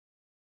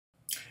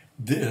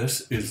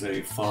This is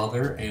a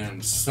father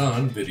and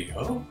son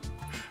video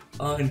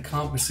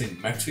encompassing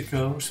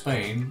Mexico,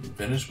 Spain,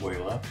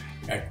 Venezuela,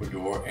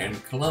 Ecuador,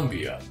 and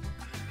Colombia.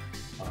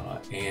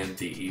 And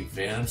the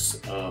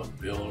events of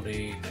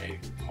building a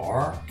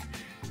park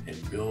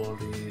and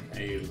building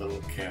a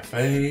little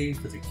cafe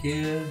for the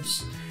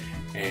kids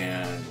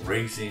and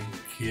raising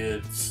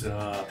kids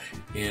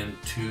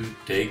into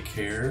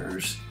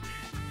daycares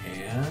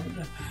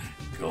and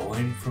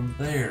going from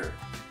there.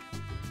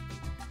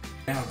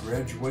 Now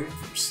graduated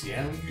from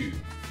Seattle U.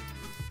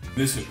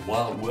 This is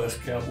Wild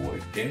West Cowboy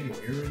Daniel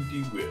Aaron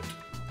DeWitt.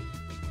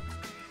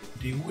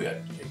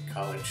 DeWitt, a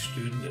college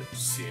student at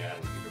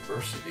Seattle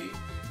University,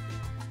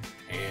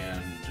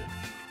 and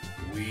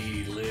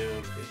we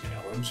lived in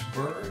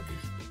Ellensburg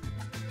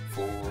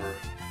for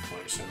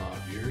 20-some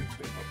odd years.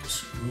 We went to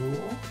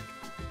school.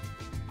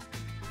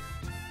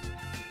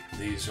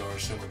 These are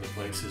some of the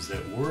places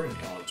that were in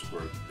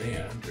Ellensburg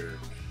then. They're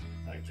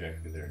not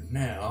exactly there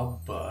now,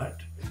 but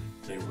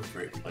they were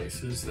great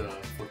places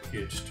for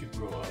kids to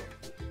grow up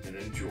and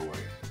enjoy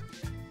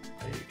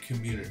a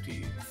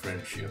community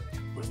friendship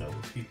with other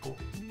people.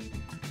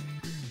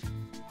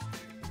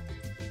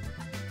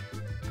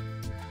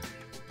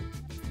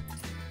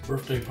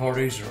 Birthday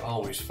parties are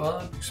always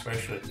fun,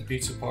 especially at the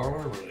pizza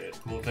parlor where they had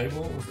pool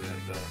tables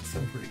and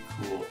some pretty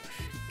cool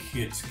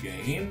kids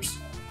games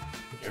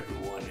that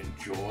everyone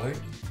enjoyed.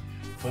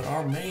 But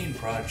our main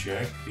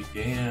project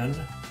began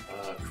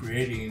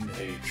creating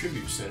a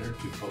tribute center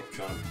to Pope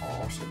John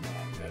Paul, someone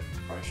I met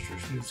in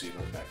Christchurch, New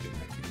Zealand back in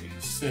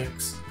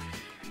 1986.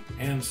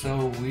 And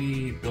so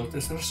we built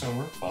this in the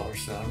summer, father,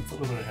 son, with a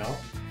little bit of help.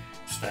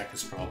 Stack of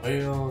straw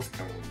bales,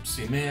 covered with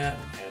cement,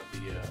 had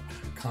the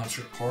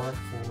concert park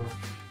for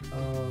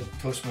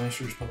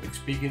Toastmasters, public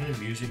speaking and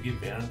music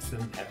events,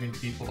 and having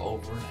people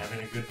over and having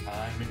a good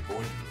time and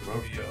going to the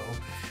rodeo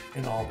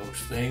and all those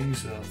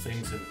things.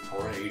 Things in the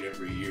parade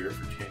every year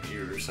for 10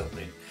 years,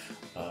 something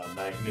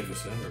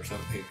magnificent or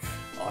something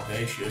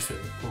audacious in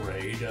the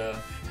parade.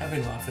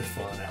 Having lots of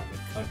fun out in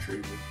the country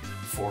with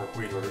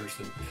four-wheelers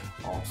and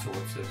all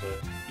sorts of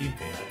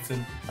events,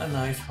 and a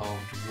nice home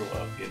to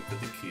grow up in for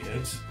the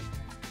kids.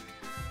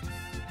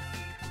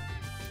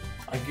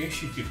 I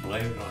guess you could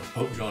blame it on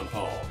Pope John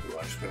Paul, who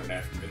I spent an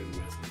afternoon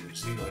with in New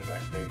Zealand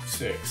back in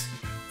 '86,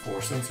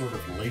 for some sort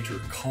of later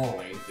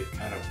calling that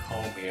kind of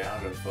called me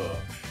out of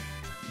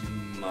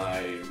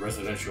my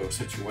residential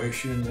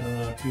situation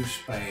to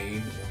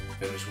Spain and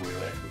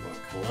Venezuela, Ecuador,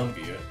 and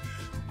Colombia,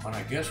 on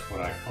I guess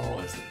what I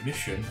call as a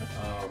mission,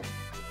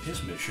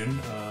 his mission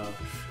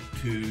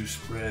to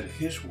spread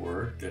his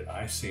word that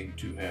I seem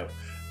to have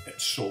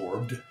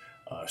absorbed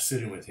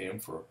sitting with him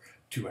for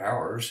 2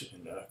 hours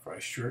in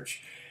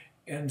Christchurch.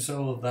 And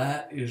so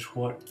that is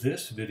what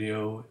this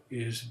video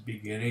is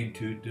beginning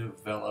to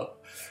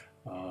develop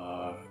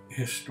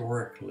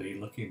historically,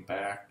 looking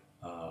back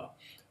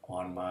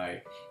on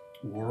my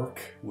work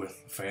with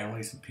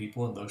families and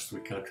people in those 3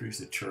 countries,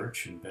 the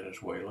church in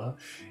Venezuela,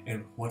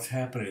 and what's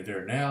happening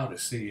there now to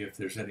see if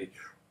there's any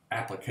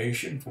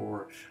application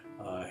for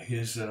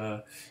his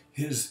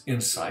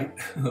insight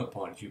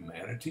upon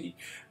humanity,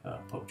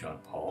 Pope John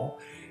Paul.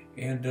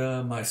 And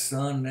my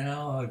son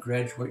now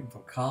graduating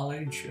from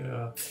college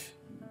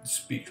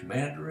speaks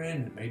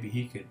Mandarin, and maybe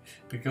he can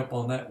pick up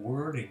on that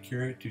word and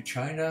carry it to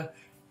China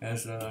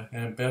as an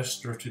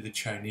ambassador to the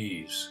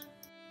Chinese.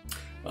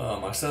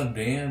 My son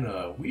Dan,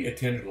 we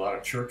attended a lot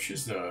of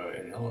churches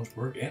in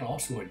Ellensburg and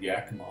also in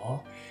Yakima,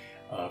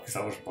 because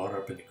I was brought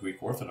up in the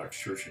Greek Orthodox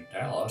Church in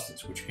Dallas,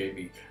 which gave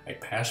me a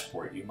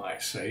passport, you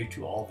might say,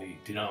 to all the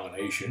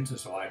denominations. And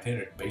so I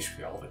attended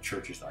basically all the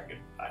churches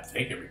I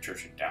think every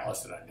church in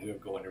Dallas that I knew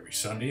of, going every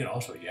Sunday, and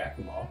also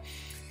Yakima.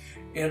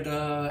 And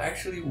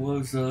actually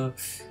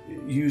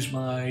used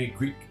my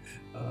Greek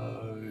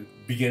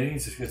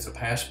beginnings as a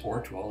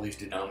passport to all these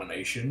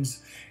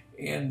denominations,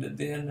 and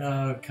then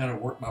kind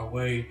of worked my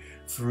way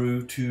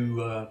through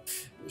to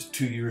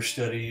 2-year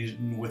studies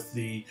with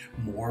the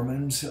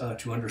Mormons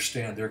to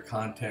understand their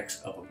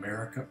context of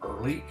America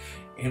early,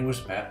 and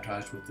was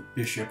baptized with the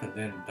bishop, and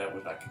then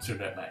I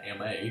considered that my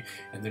MA,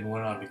 and then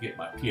went on to get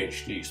my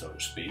PhD, so to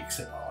speak,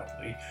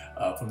 symbolically,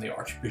 from the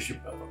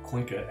Archbishop of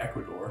Cuenca,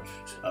 Ecuador,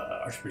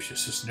 Archbishop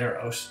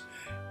Cisneros.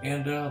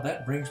 And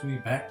that brings me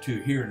back to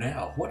here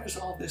now. What does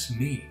all this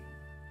mean?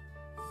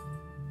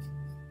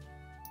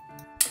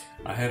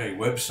 I had a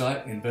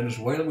website in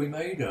Venezuela we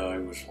made.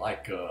 It was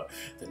like the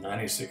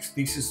 96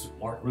 Thesis of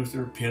Martin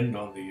Luther pinned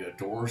on the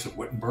doors of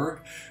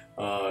Wittenberg,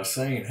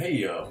 saying,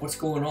 hey, what's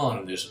going on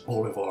in this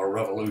Bolivar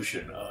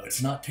revolution?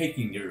 It's not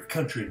taking your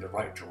country in the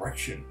right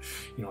direction.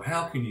 You know,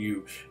 how can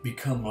you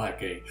become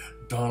like a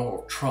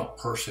Donald Trump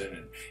person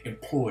and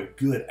employ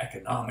good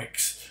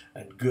economics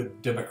and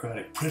good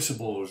democratic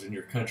principles in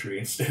your country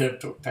instead of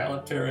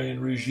totalitarian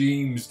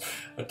regimes?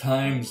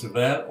 Times of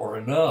that are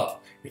enough.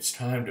 It's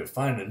time to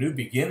find a new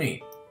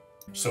beginning.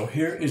 So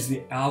here is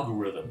the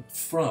algorithm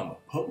from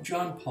Pope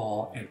John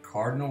Paul and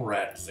Cardinal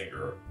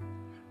Ratzinger,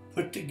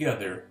 put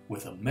together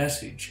with a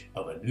message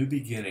of a new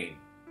beginning.